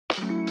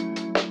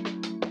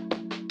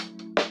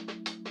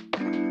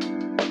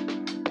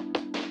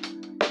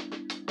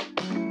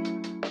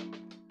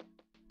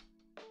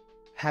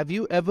Have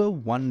you ever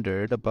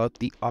wondered about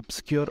the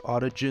obscure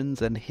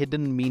origins and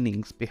hidden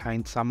meanings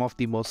behind some of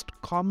the most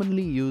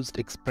commonly used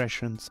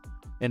expressions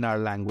in our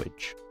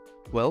language?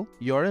 Well,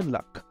 you're in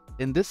luck.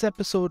 In this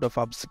episode of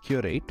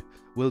Obscurate,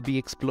 we'll be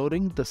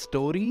exploring the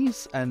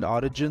stories and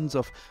origins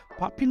of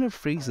popular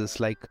phrases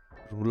like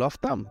rule of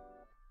thumb,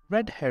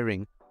 red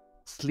herring,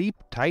 sleep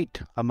tight,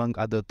 among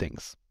other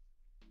things.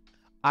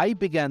 I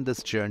began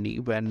this journey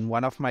when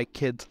one of my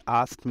kids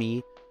asked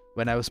me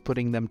when I was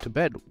putting them to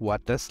bed,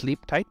 what does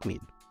sleep tight mean?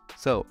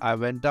 So I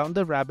went down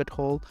the rabbit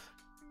hole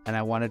and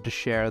I wanted to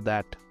share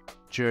that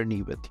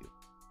journey with you.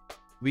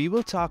 We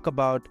will talk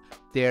about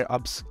their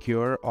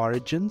obscure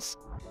origins,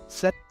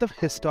 set the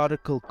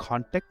historical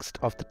context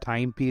of the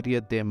time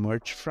period they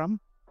emerged from,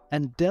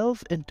 and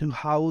delve into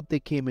how they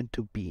came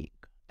into being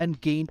and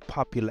gained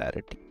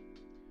popularity.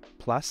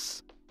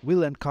 Plus,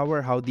 we'll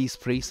uncover how these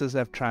phrases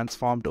have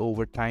transformed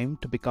over time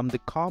to become the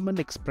common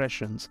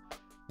expressions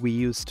we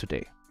use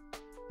today.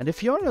 And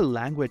if you're a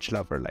language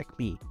lover like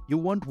me, you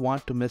won't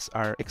want to miss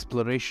our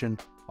exploration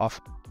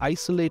of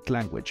isolate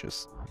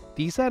languages.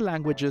 These are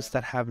languages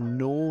that have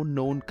no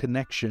known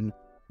connection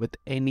with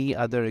any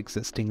other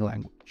existing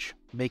language,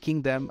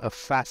 making them a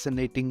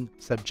fascinating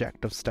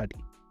subject of study.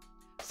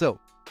 So,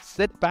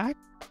 sit back,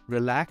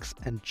 relax,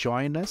 and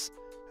join us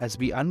as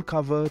we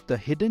uncover the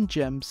hidden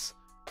gems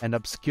and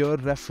obscure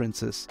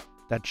references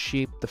that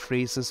shape the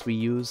phrases we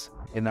use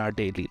in our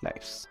daily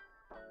lives.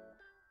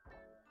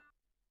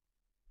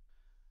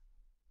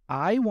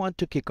 I want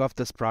to kick off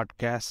this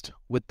broadcast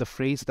with the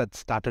phrase that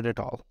started it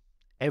all.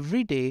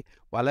 Every day,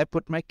 while I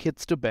put my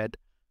kids to bed,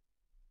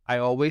 I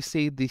always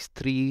say these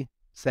three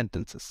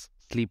sentences: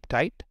 sleep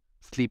tight,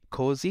 sleep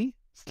cozy,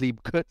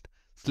 sleep good,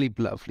 sleep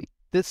lovely.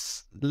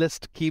 This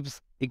list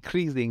keeps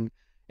increasing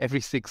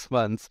every 6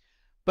 months.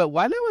 But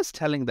while I was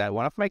telling that,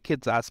 one of my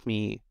kids asked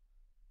me,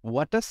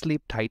 what does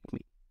sleep tight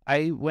mean?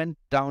 I went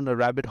down a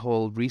rabbit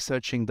hole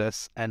researching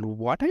this, and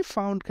what I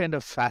found kind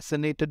of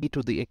fascinated me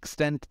to the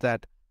extent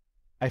that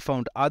I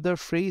found other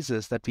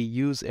phrases that we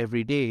use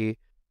every day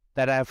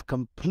that have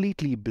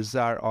completely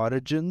bizarre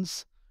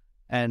origins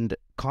and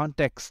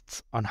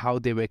contexts on how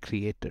they were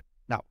created.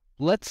 Now,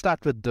 let's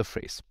start with the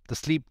phrase, the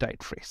sleep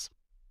tight phrase.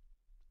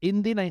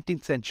 In the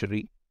 19th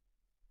century,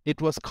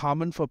 it was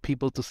common for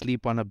people to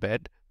sleep on a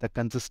bed that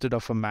consisted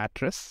of a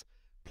mattress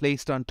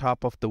placed on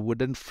top of the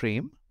wooden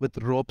frame with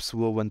ropes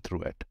woven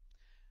through it.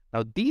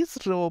 Now, these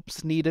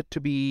ropes needed to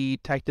be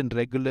tightened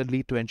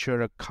regularly to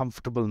ensure a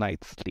comfortable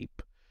night's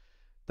sleep.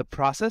 The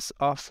process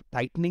of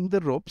tightening the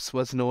ropes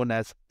was known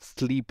as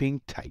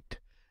sleeping tight,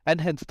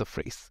 and hence the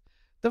phrase.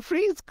 The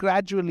phrase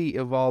gradually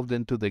evolved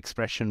into the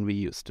expression we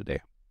use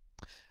today.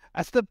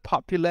 As the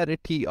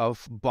popularity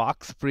of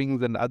box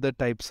springs and other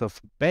types of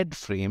bed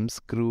frames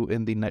grew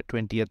in the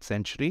 20th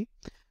century,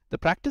 the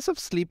practice of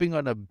sleeping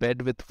on a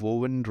bed with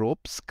woven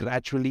ropes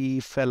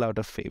gradually fell out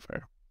of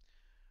favor.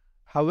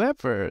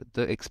 However,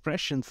 the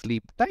expression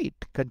sleep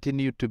tight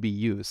continued to be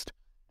used,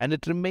 and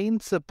it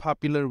remains a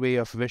popular way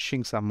of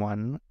wishing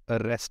someone a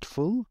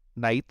restful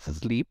night's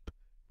sleep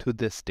to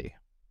this day.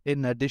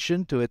 In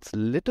addition to its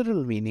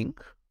literal meaning,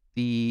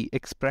 the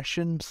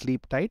expression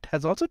sleep tight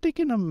has also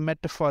taken a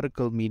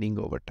metaphorical meaning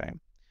over time.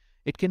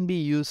 It can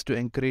be used to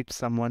encourage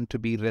someone to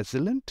be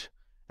resilient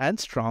and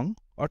strong,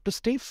 or to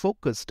stay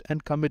focused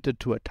and committed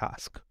to a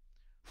task.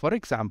 For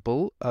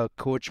example, a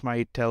coach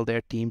might tell their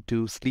team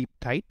to sleep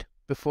tight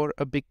before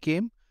a big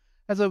game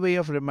as a way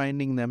of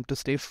reminding them to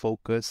stay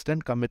focused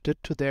and committed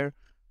to their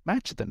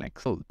match the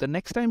next. So the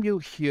next time you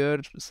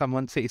hear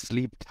someone say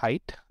sleep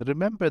tight,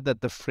 remember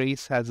that the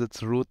phrase has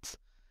its roots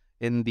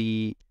in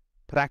the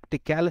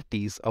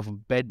practicalities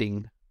of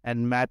bedding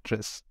and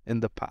mattress in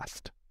the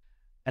past.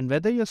 And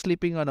whether you're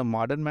sleeping on a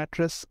modern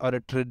mattress or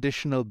a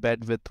traditional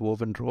bed with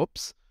woven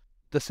ropes,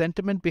 the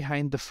sentiment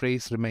behind the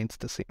phrase remains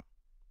the same: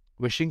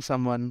 wishing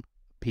someone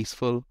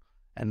peaceful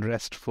and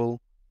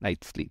restful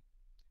night's sleep.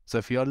 So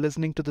if you're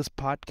listening to this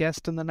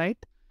podcast in the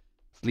night,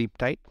 sleep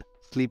tight,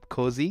 sleep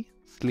cozy,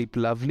 sleep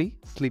lovely,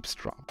 sleep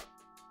strong.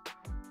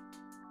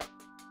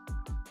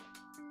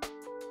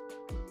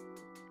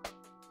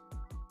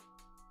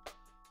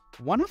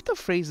 One of the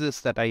phrases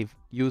that I've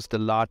used a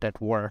lot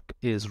at work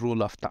is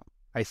rule of thumb.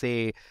 I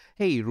say,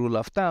 hey, rule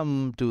of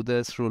thumb, do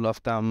this, rule of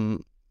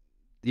thumb,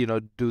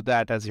 do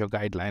that as your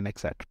guideline,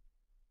 etc.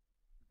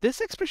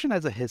 This expression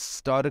has a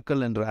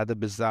historical and rather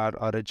bizarre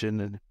origin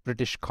in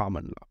British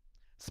common law.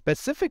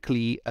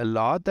 Specifically, a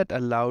law that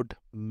allowed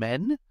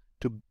men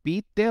to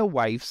beat their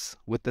wives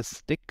with a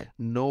stick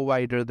no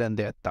wider than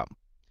their thumb.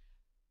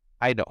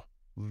 I know,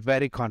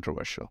 very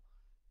controversial.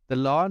 The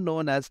law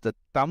known as the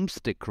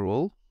thumbstick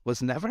rule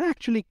was never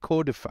actually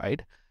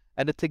codified,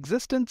 and its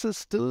existence is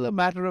still a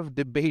matter of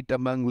debate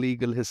among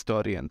legal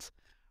historians.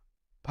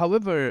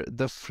 However,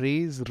 the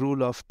phrase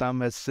rule of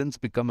thumb has since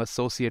become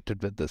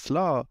associated with this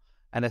law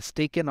and has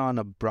taken on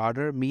a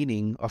broader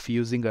meaning of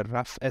using a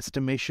rough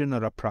estimation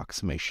or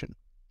approximation.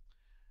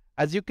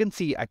 As you can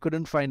see, I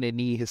couldn't find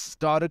any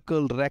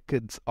historical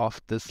records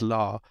of this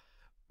law,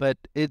 but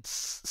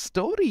its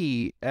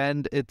story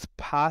and its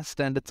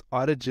past and its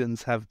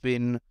origins have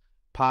been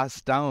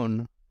passed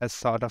down as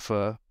sort of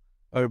a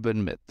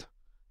urban myth,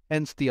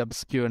 hence the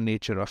obscure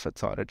nature of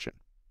its origin.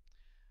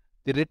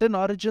 The written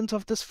origins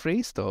of this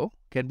phrase, though,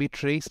 can be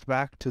traced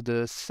back to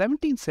the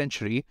 17th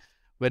century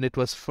when it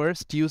was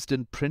first used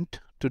in print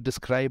to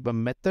describe a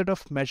method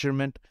of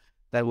measurement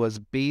that was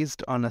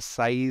based on a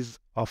size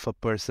of a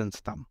person's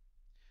thumb.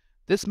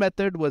 This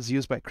method was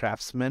used by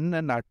craftsmen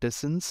and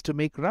artisans to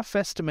make rough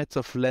estimates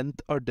of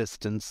length or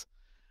distance.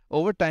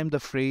 Over time, the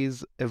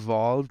phrase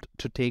evolved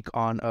to take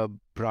on a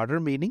broader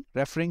meaning,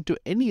 referring to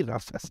any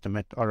rough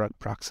estimate or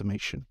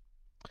approximation.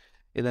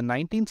 In the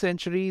 19th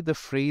century, the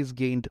phrase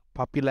gained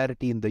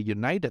popularity in the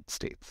United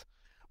States,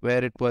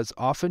 where it was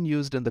often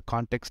used in the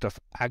context of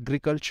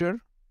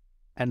agriculture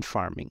and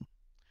farming.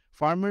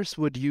 Farmers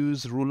would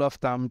use rule of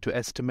thumb to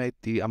estimate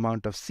the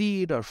amount of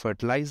seed or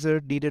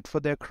fertilizer needed for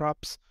their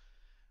crops.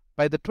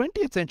 By the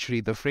 20th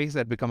century, the phrase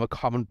had become a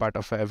common part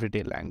of our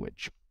everyday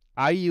language.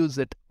 I use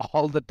it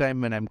all the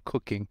time when I'm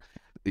cooking.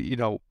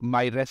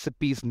 My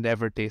recipes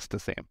never taste the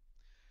same.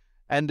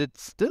 And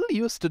it's still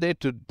used today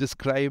to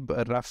describe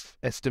a rough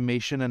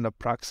estimation and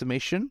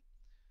approximation.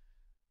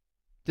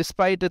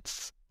 Despite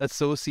its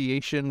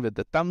association with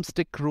the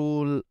thumbstick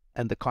rule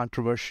and the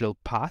controversial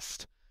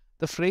past,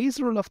 the phrase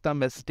rule of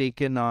thumb has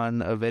taken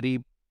on a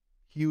very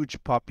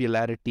huge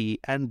popularity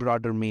and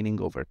broader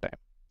meaning over time.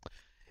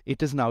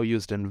 It is now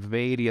used in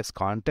various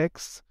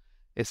contexts.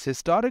 Its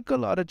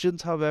historical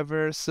origins,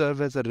 however,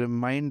 serve as a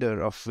reminder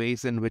of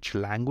ways in which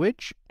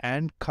language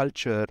and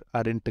culture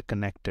are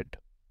interconnected,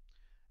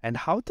 and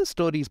how the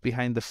stories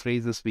behind the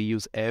phrases we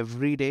use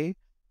every day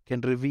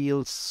can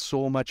reveal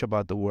so much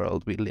about the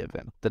world we live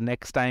in. The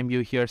next time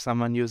you hear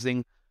someone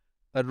using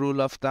a rule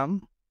of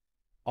thumb,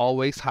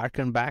 always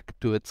harken back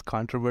to its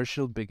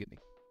controversial beginning.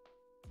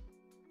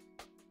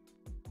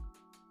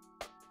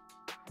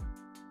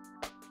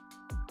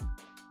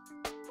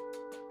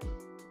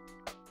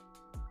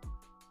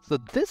 So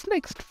this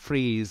next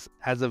phrase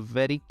has a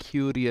very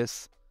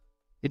curious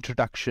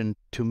introduction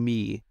to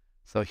me.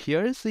 So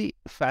here's the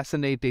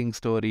fascinating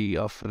story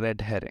of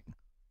red herring.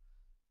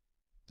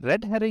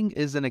 Red herring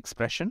is an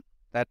expression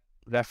that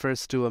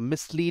refers to a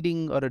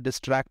misleading or a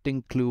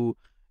distracting clue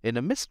in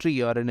a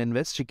mystery or an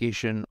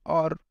investigation,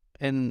 or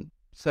in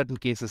certain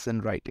cases in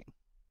writing.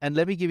 And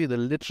let me give you the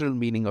literal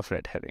meaning of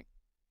red herring.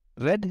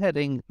 Red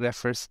herring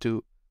refers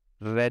to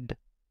red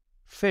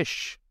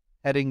fish.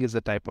 Herring is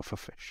a type of a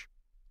fish.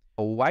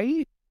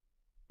 Why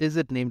is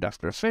it named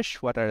after a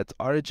fish? What are its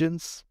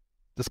origins?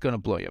 This is going to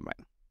blow your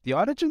mind. The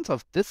origins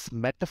of this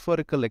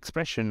metaphorical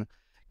expression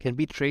can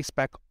be traced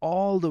back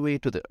all the way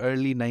to the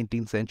early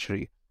 19th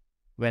century,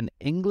 when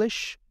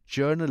English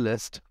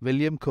journalist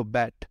William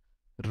Cobbett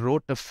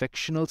wrote a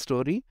fictional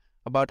story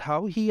about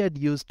how he had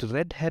used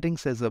red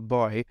herrings as a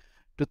boy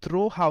to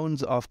throw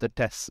hounds off the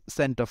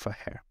scent of a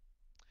hare.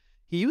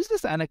 He used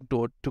this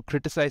anecdote to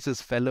criticize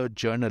his fellow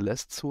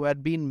journalists who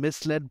had been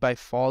misled by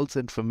false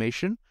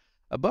information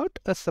about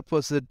a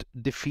supposed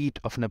defeat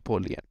of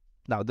Napoleon.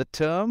 Now, the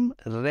term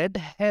red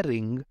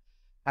herring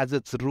has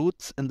its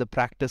roots in the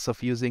practice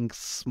of using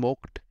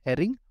smoked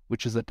herring,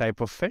 which is a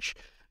type of fish,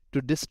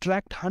 to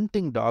distract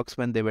hunting dogs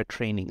when they were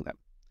training them.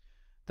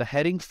 The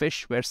herring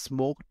fish were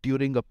smoked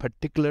during a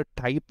particular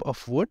type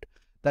of wood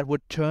that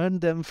would turn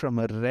them from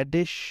a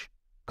reddish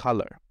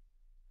color.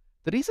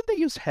 The reason they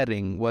used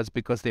herring was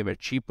because they were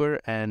cheaper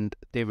and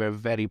they were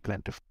very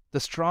plentiful. The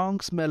strong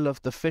smell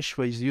of the fish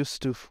was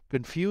used to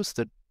confuse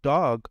the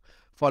dog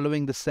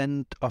following the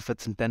scent of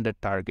its intended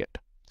target.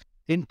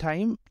 In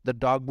time, the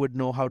dog would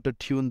know how to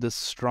tune this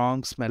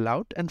strong smell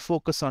out and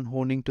focus on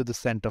honing to the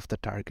scent of the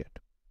target.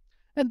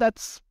 And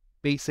that's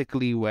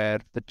basically where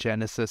the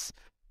genesis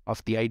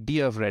of the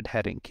idea of red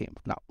herring came.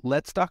 Now,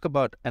 let's talk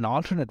about an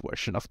alternate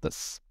version of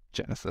this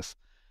genesis.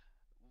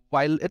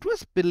 While it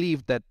was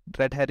believed that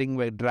red herring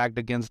were dragged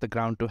against the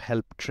ground to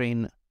help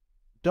train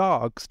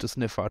dogs to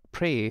sniff out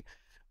prey,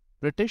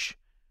 British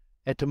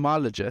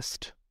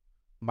etymologist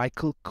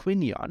Michael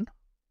Quinion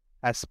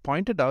has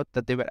pointed out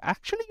that they were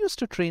actually used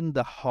to train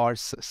the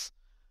horses.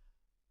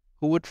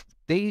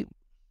 They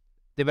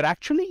were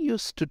actually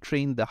used to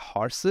train the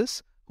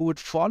horses who would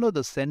follow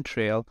the scent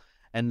trail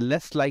and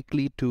less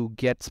likely to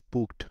get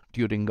spooked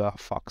during a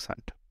fox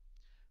hunt.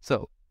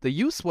 So the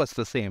use was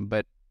the same,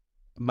 but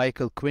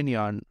Michael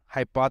Quinion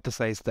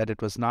hypothesized that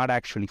it was not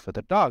actually for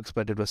the dogs,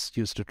 but it was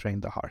used to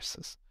train the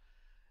horses.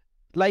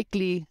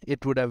 Likely,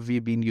 it would have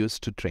been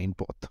used to train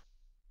both.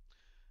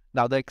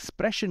 Now, the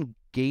expression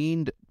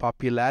gained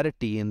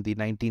popularity in the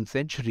 19th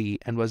century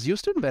and was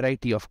used in a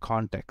variety of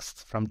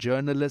contexts, from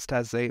journalists,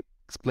 as I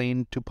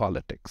explained, to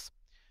politics.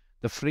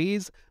 The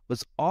phrase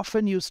was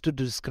often used to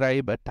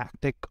describe a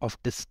tactic of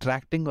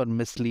distracting or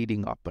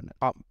misleading opponents,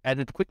 and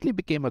it quickly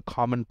became a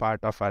common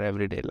part of our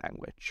everyday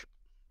language.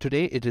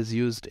 Today, it is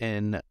used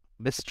in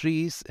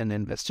mysteries, in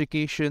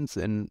investigations,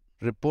 in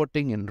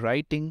reporting, in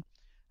writing,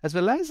 as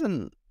well as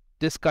in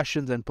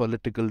discussions and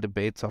political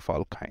debates of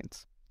all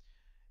kinds.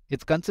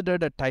 It's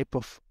considered a type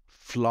of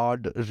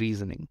flawed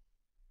reasoning,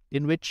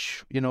 in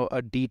which,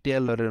 a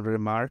detail or a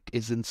remark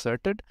is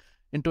inserted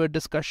into a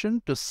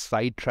discussion to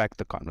sidetrack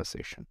the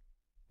conversation.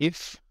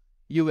 If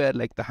you were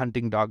like the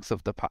hunting dogs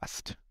of the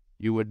past,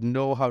 you would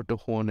know how to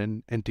hone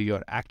in into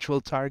your actual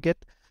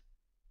target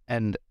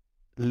and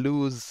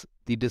lose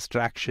the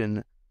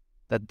distraction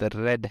that the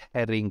red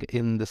herring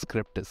in the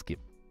script is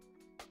giving.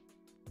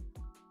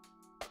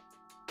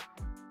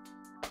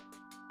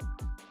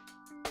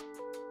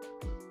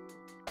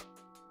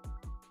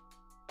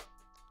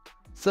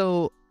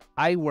 So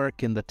I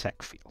work in the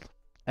tech field,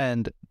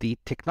 and the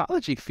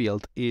technology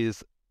field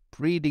is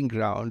breeding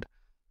ground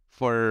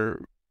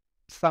for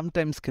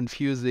sometimes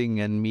confusing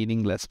and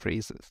meaningless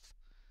phrases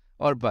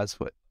or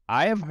buzzword.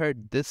 I have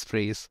heard this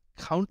phrase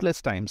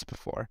countless times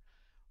before,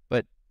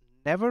 but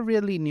never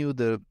really knew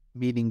the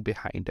meaning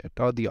behind it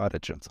or the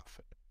origins of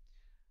it.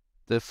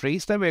 The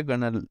phrase that we're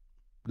going to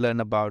learn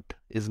about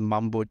is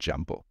mumbo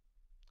jumbo.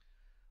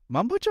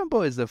 Mumbo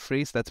jumbo is a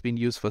phrase that's been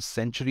used for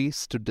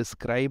centuries to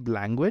describe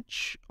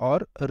language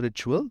or a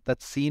ritual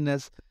that's seen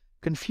as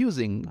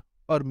confusing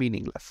or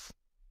meaningless.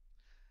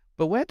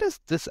 But where does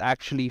this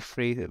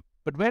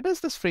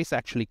phrase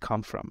actually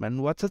come from,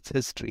 and what's its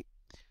history?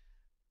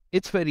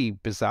 It's very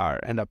bizarre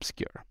and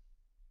obscure.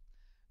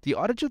 The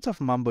origins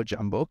of mumbo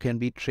jumbo can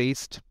be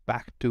traced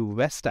back to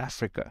West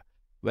Africa,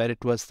 where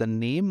it was the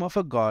name of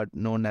a god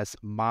known as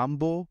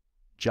Mambo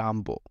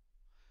Jambo.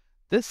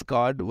 This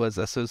god was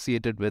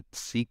associated with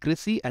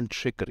secrecy and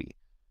trickery,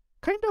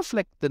 kind of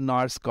like the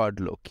Norse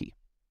god Loki,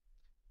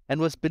 and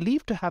was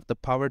believed to have the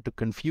power to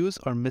confuse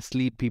or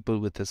mislead people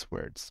with his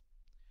words.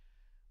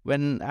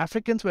 When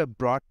Africans were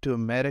brought to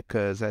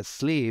Americas as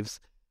slaves,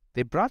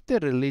 they brought their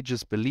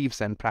religious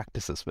beliefs and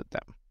practices with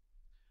them.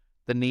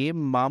 The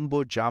name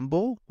Mambo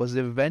Jambo was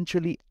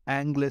eventually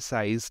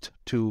anglicized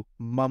to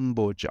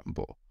Mumbo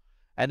Jumbo,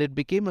 and it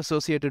became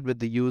associated with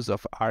the use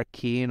of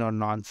arcane or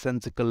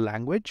nonsensical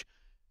language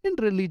in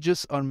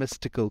religious or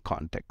mystical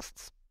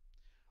contexts.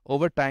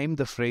 Over time,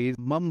 the phrase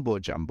mumbo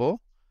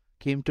jumbo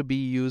came to be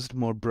used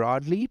more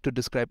broadly to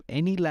describe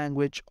any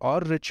language or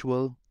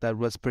ritual that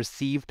was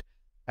perceived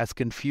as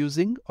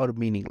confusing or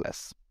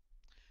meaningless.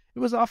 It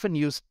was often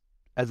used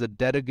as a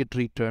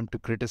derogatory term to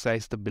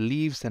criticize the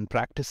beliefs and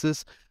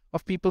practices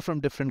of people from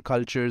different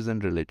cultures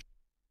and religions.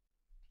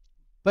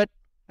 But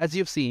as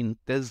you've seen,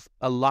 there's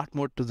a lot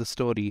more to the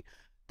story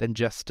than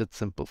just its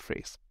simple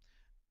phrase.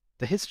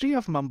 The history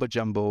of mumbo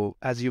jumbo,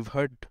 as you've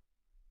heard,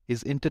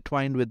 is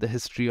intertwined with the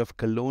history of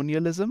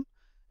colonialism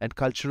and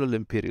cultural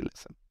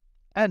imperialism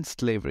and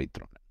slavery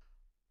thrown in.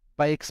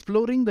 By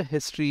exploring the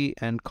history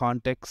and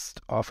context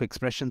of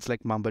expressions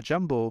like mumbo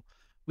jumbo,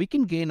 we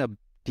can gain a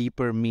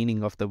deeper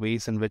meaning of the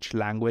ways in which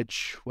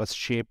language was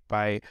shaped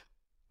by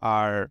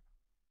our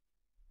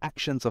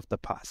actions of the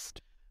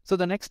past. So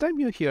the next time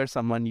you hear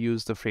someone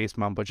use the phrase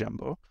mumbo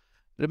jumbo,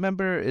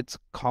 remember its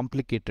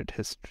complicated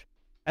history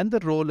and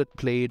the role it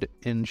played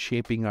in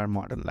shaping our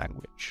modern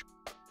language.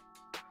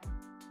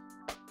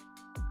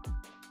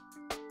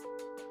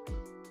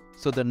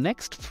 So the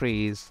next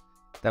phrase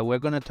that we're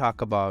going to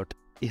talk about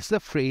is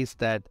a phrase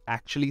that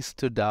actually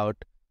stood out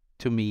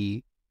to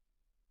me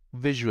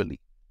visually.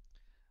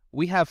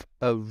 We have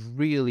a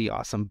really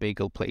awesome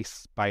bagel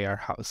place by our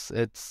house.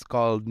 It's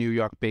called New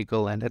York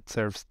Bagel, and it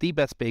serves the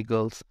best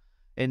bagels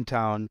in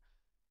town.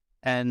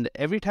 And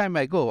every time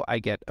I go, I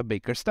get a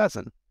baker's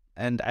dozen.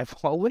 And I've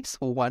always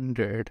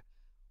wondered,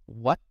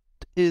 what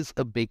is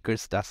a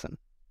baker's dozen?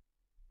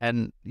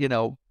 And,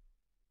 while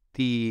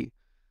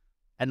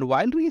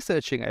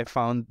researching, I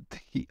found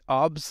the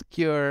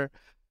obscure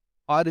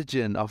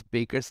origin of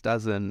baker's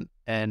dozen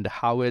and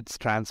how it's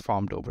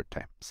transformed over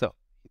time. So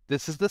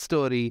this is the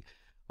story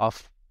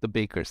of the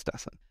baker's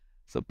dozen.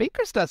 So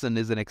baker's dozen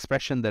is an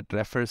expression that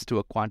refers to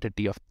a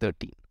quantity of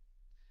 13,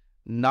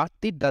 not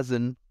the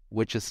dozen,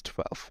 which is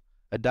 12.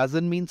 A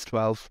dozen means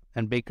 12,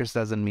 and baker's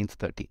dozen means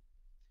 13.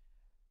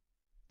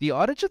 The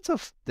origins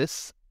of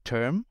this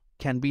term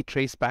can be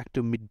traced back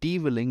to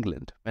medieval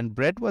England, when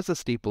bread was a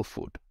staple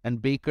food,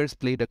 and bakers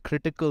played a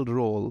critical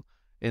role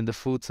in the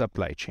food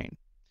supply chain.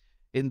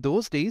 In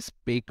those days,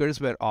 bakers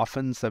were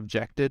often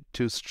subjected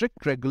to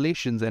strict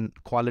regulations and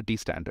quality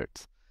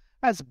standards,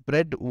 as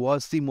bread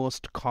was the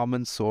most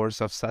common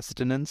source of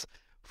sustenance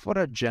for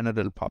a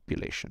general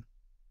population.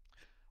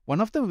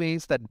 One of the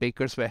ways that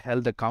bakers were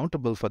held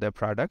accountable for their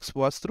products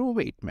was through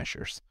weight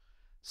measures.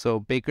 So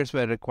bakers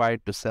were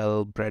required to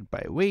sell bread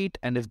by weight,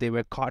 and if they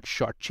were caught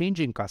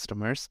shortchanging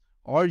customers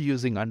or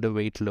using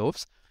underweight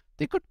loaves,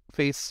 they could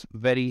face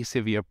very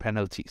severe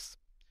penalties.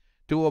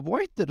 To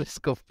avoid the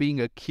risk of being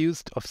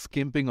accused of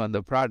skimping on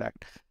the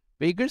product,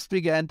 bakers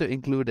began to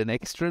include an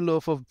extra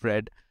loaf of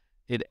bread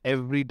in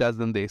every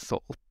dozen they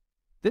sold.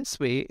 This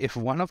way, if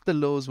one of the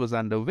loaves was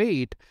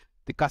underweight,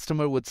 the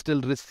customer would still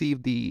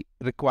receive the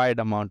required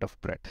amount of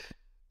bread.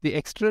 The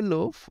extra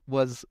loaf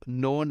was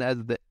known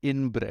as the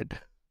inbread,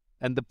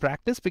 and the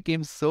practice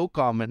became so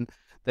common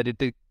that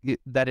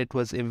it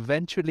was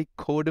eventually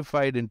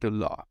codified into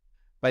law.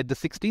 By the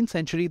 16th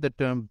century, the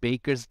term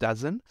baker's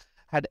dozen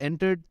had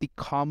entered the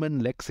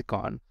common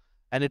lexicon,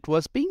 and it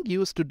was being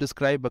used to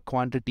describe a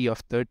quantity of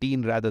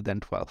 13 rather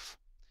than 12.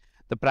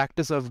 The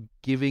practice of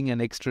giving an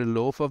extra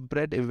loaf of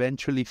bread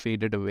eventually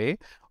faded away,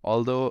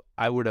 although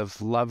I would have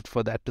loved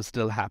for that to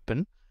still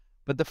happen.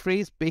 But the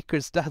phrase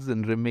baker's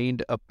dozen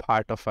remained a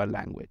part of our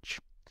language.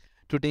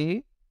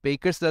 Today,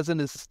 baker's dozen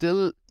is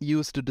still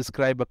used to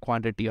describe a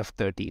quantity of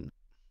 13,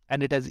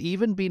 and it has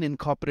even been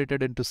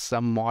incorporated into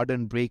some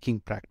modern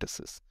baking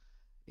practices.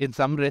 In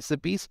some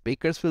recipes,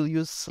 bakers will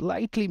use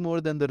slightly more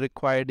than the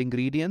required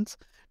ingredients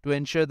to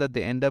ensure that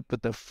they end up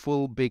with a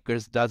full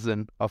baker's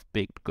dozen of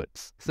baked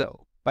goods.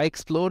 So, by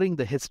exploring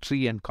the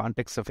history and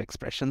context of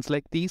expressions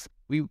like these,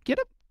 we get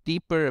a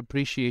deeper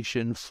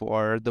appreciation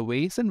for the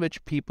ways in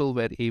which people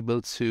were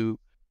able to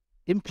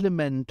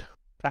implement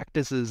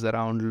practices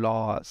around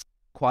laws,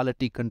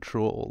 quality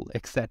control,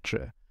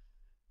 etc.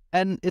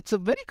 And it's a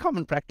very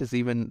common practice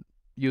even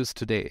used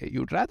today.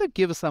 You'd rather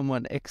give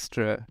someone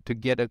extra to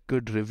get a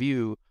good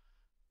review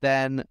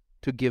than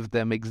to give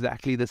them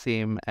exactly the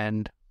same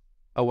and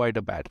avoid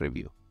a bad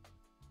review.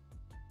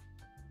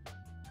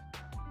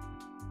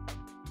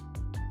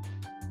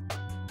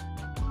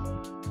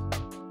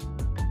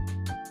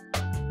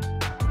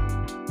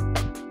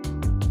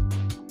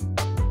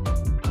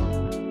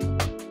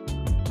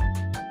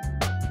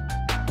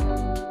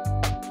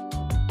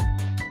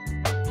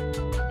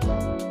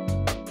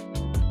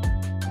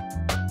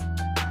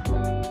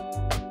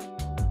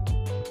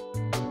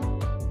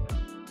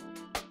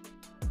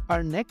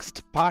 Our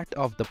next part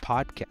of the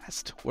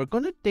podcast, we're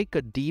going to take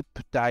a deep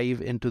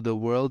dive into the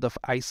world of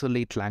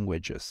isolate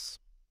languages.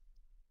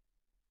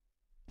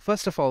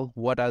 First of all,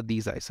 what are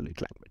these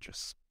isolate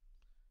languages?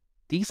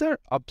 These are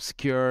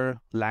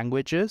obscure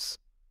languages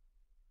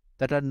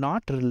that are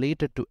not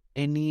related to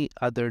any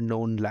other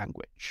known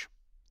language.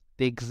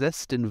 They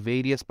exist in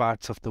various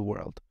parts of the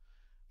world,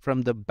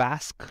 from the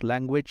Basque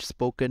language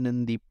spoken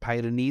in the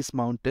Pyrenees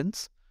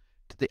Mountains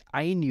to the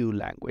Ainu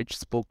language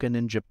spoken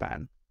in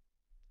Japan.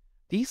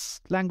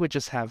 These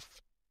languages have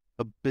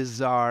a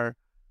bizarre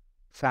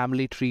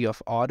family tree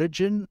of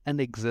origin and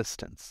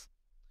existence.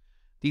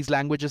 These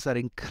languages are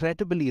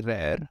incredibly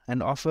rare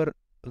and offer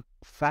a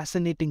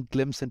fascinating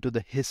glimpse into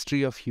the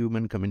history of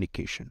human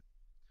communication.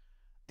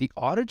 The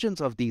origins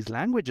of these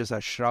languages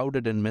are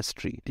shrouded in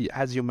mystery,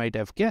 as you might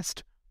have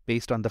guessed,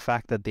 based on the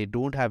fact that they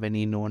don't have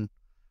any known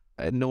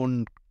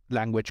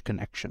language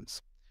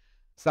connections.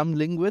 Some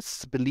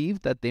linguists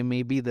believe that they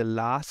may be the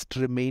last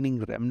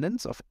remaining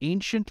remnants of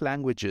ancient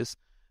languages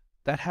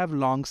that have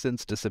long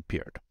since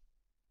disappeared.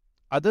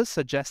 Others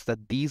suggest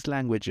that these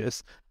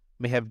languages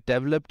may have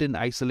developed in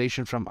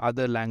isolation from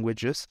other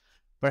languages,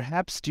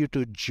 perhaps due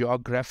to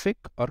geographic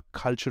or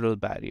cultural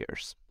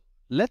barriers.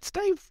 Let's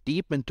dive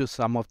deep into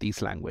some of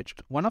these languages.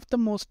 One of the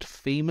most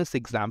famous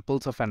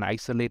examples of an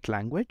isolate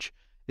language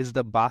is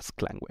the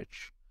Basque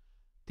language.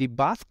 The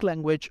Basque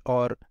language,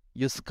 or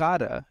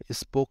Euskara, is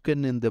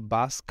spoken in the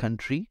Basque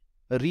Country,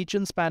 a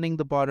region spanning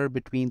the border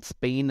between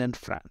Spain and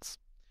France.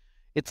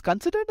 It's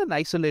considered an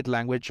isolate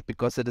language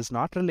because it is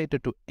not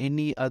related to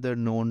any other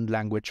known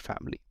language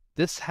family.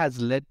 This has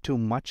led to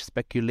much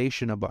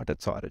speculation about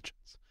its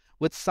origins,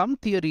 with some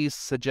theories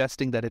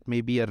suggesting that it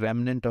may be a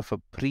remnant of a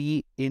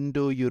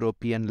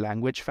pre-Indo-European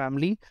language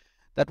family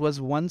that was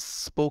once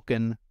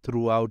spoken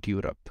throughout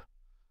Europe.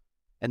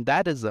 And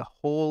that is a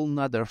whole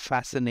nother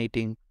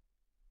fascinating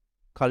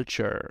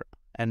culture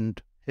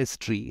and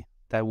history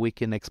that we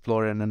can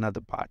explore in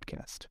another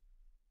podcast.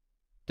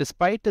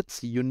 Despite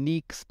its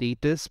unique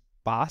status,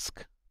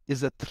 Basque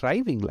is a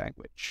thriving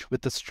language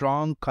with a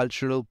strong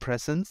cultural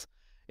presence.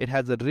 It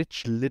has a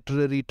rich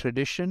literary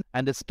tradition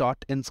and is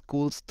taught in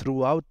schools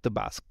throughout the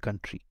Basque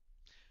Country.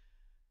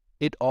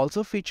 It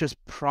also features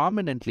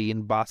prominently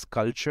in Basque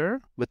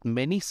culture, with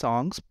many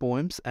songs,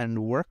 poems, and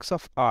works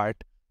of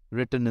art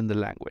written in the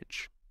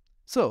language.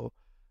 So,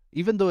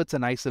 even though it's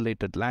an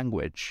isolated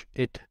language,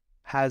 it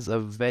has a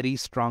very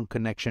strong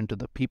connection to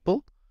the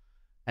people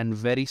and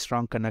very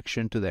strong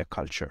connection to their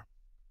culture.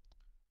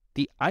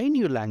 The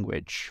Ainu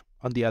language,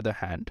 on the other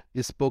hand,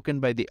 is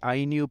spoken by the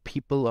Ainu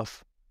people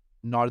of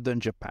northern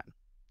Japan.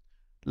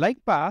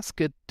 Like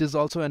Basque, it is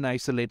also an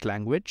isolate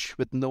language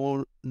with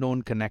no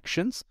known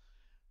connections,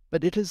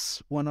 but it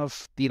is one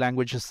of the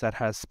languages that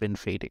has been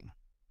fading.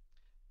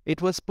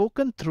 It was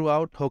spoken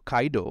throughout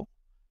Hokkaido,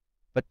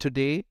 but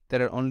today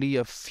there are only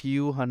a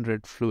few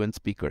hundred fluent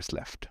speakers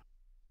left.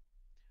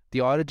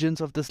 The origins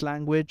of this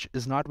language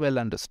is not well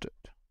understood,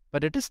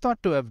 but it is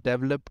thought to have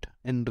developed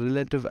in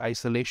relative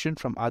isolation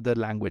from other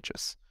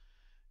languages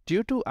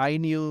due to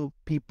Ainu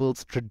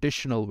people's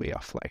traditional way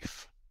of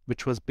life,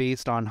 which was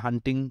based on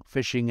hunting,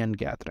 fishing, and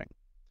gathering.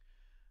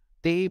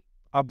 They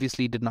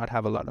obviously did not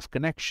have a lot of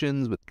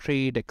connections with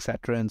trade,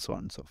 etc., and so on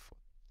and so forth.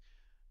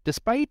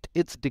 Despite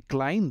its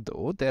decline,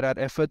 though, there are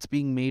efforts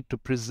being made to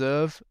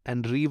preserve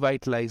and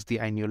revitalize the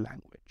Ainu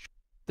language.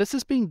 This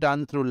is being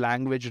done through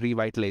language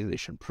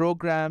revitalization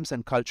programs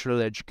and cultural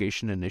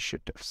education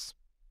initiatives.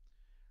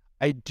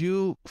 I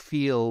do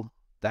feel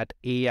that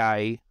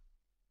AI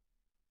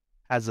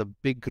has a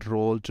big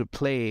role to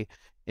play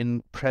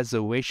in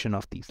preservation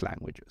of these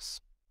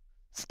languages.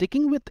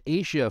 Sticking with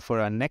Asia for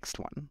our next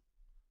one,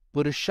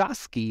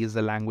 Burushaski is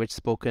a language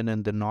spoken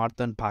in the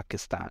northern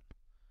Pakistan,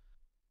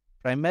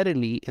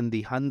 primarily in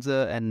the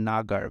Hunza and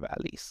Nagar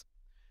valleys.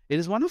 It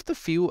is one of the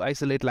few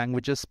isolate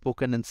languages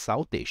spoken in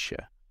South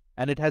Asia,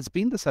 and it has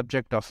been the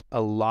subject of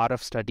a lot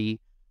of study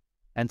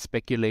and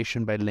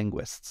speculation by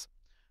linguists.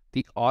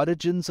 The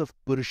origins of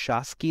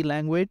Burushaski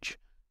language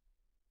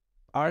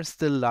are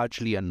still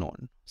largely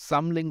unknown.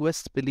 Some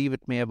linguists believe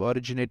it may have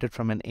originated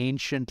from an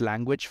ancient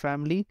language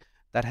family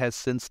that has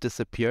since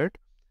disappeared.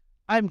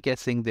 I'm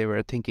guessing they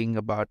were thinking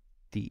about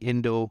the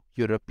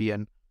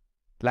Indo-European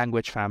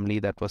language family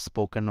that was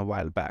spoken a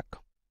while back,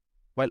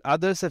 while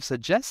others have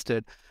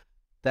suggested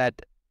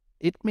that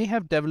it may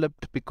have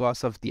developed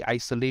because of the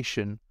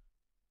isolation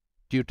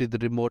due to the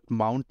remote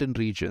mountain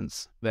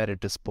regions where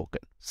it is spoken,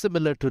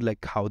 similar to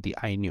like how the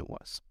Ainu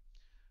was.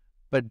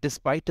 But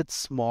despite its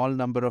small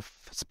number of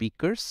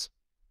speakers,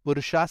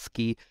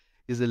 Burushaski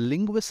is a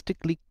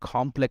linguistically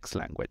complex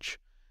language.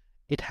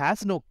 It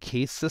has no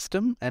case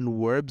system and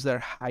verbs are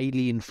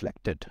highly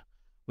inflected,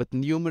 with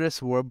numerous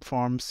verb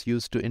forms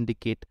used to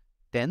indicate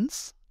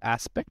tense,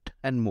 aspect,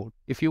 and mood.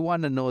 If you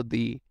want to know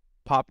the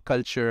pop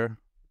culture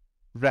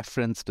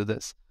reference to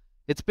this,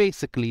 it's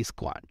basically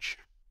squanch.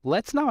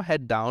 Let's now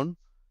head down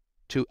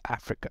to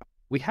Africa.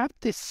 We have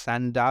the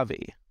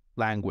Sandawe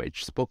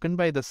language spoken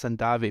by the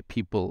Sandawe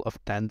people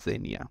of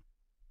Tanzania.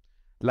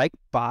 Like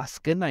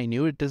Basque and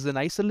Ainu, it is an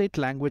isolate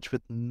language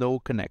with no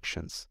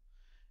connections.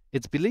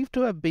 It's believed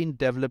to have been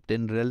developed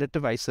in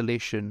relative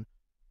isolation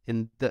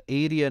in the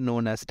area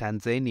known as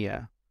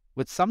Tanzania,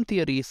 with some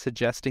theories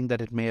suggesting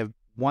that it may have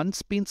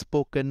once been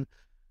spoken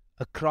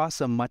across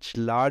a much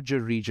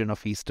larger region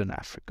of Eastern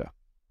Africa.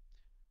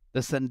 The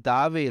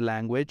Sandawe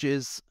language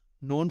is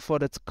known for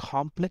its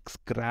complex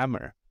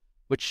grammar,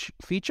 which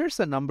features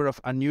a number of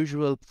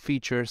unusual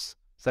features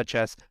such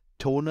as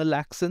tonal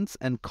accents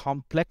and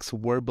complex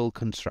verbal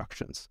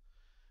constructions.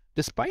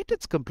 Despite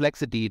its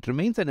complexity, it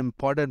remains an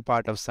important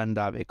part of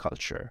Sandawe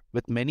culture,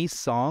 with many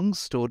songs,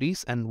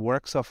 stories, and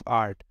works of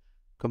art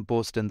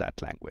composed in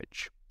that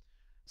language.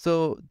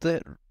 So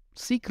the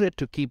secret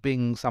to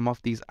keeping some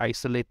of these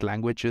isolate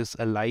languages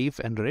alive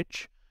and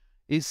rich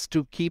is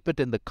to keep it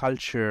in the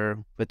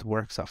culture with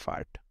works of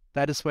art.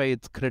 That is why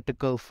it's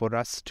critical for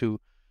us to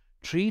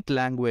treat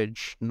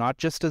language not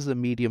just as a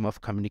medium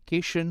of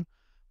communication,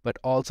 but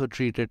also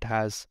treat it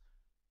as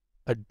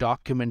a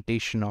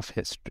documentation of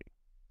history.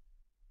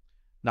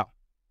 Now,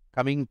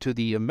 coming to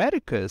the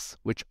Americas,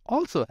 which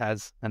also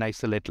has an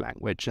isolate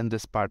language in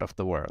this part of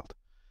the world,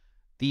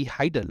 the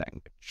Haida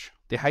language.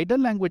 The Haida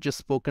language is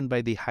spoken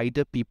by the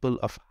Haida people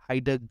of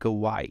Haida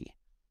Gwaii.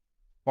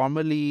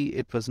 Formerly,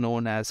 it was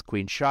known as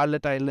Queen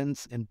Charlotte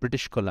Islands in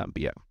British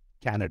Columbia,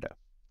 Canada.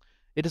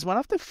 It is one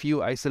of the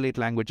few isolate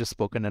languages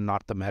spoken in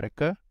North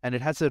America, and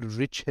it has a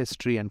rich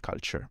history and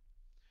culture.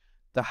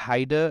 The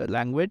Haida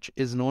language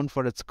is known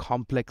for its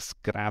complex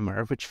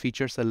grammar, which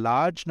features a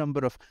large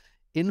number of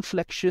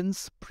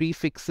inflections,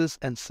 prefixes,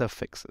 and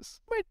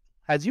suffixes. But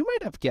as you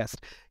might have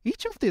guessed,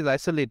 each of these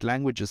isolate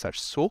languages are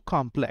so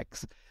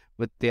complex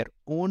with their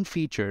own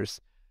features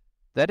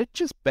that it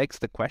just begs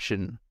the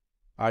question,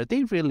 are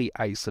they really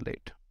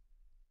isolate?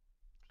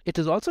 It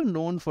is also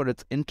known for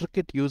its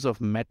intricate use of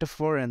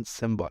metaphor and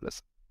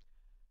symbolism.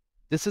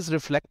 This is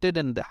reflected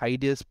in the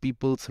Haida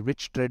people's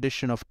rich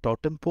tradition of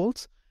totem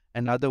poles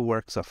and other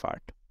works of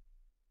art.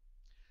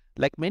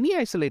 Like many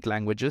isolate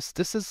languages,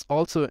 this is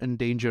also in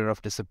danger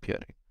of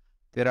disappearing.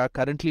 There are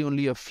currently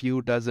only a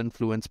few dozen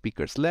fluent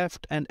speakers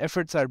left, and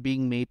efforts are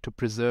being made to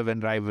preserve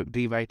and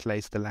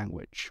revitalize the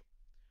language.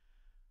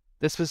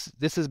 This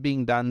is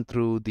being done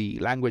through the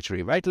language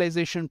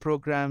revitalization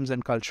programs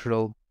and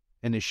cultural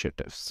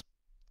initiatives.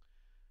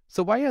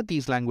 So why are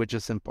these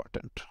languages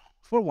important?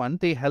 For one,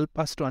 they help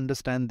us to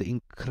understand the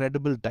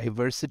incredible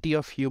diversity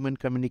of human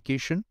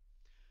communication.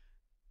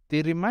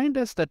 They remind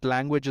us that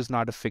language is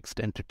not a fixed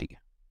entity,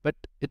 but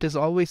it is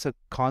always a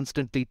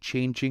constantly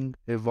changing,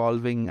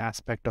 evolving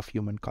aspect of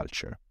human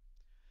culture.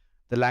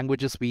 The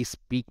languages we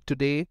speak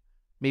today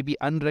may be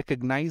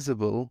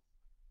unrecognizable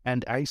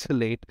and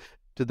isolate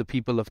to the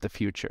people of the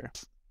future.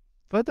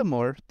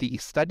 Furthermore, the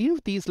study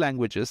of these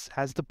languages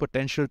has the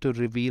potential to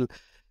reveal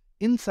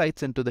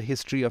insights into the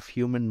history of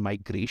human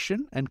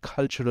migration and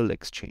cultural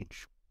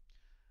exchange.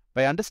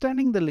 By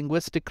understanding the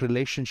linguistic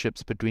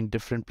relationships between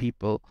different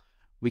people,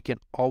 we can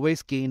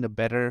always gain a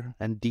better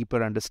and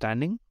deeper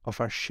understanding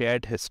of our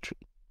shared history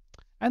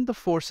and the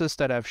forces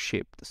that have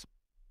shaped this.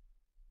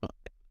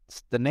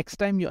 The next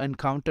time you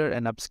encounter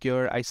an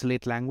obscure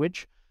isolate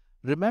language,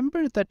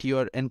 remember that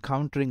you're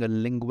encountering a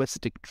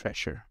linguistic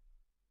treasure.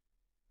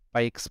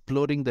 By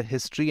exploring the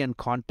history and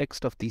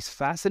context of these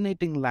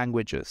fascinating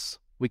languages,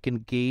 we can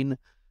gain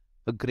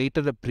a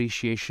greater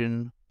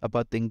appreciation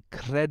about the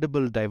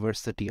incredible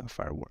diversity of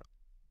our world.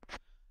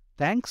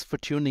 Thanks for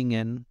tuning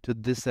in to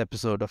this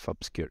episode of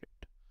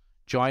Obscurate.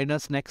 Join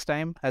us next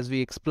time as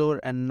we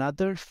explore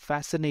another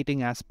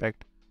fascinating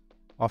aspect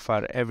of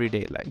our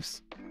everyday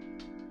lives.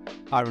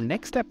 Our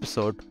next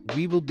episode,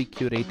 we will be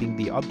curating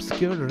the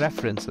obscure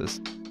references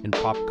in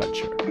pop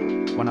culture,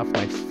 one of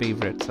my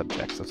favorite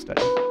subjects of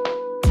study.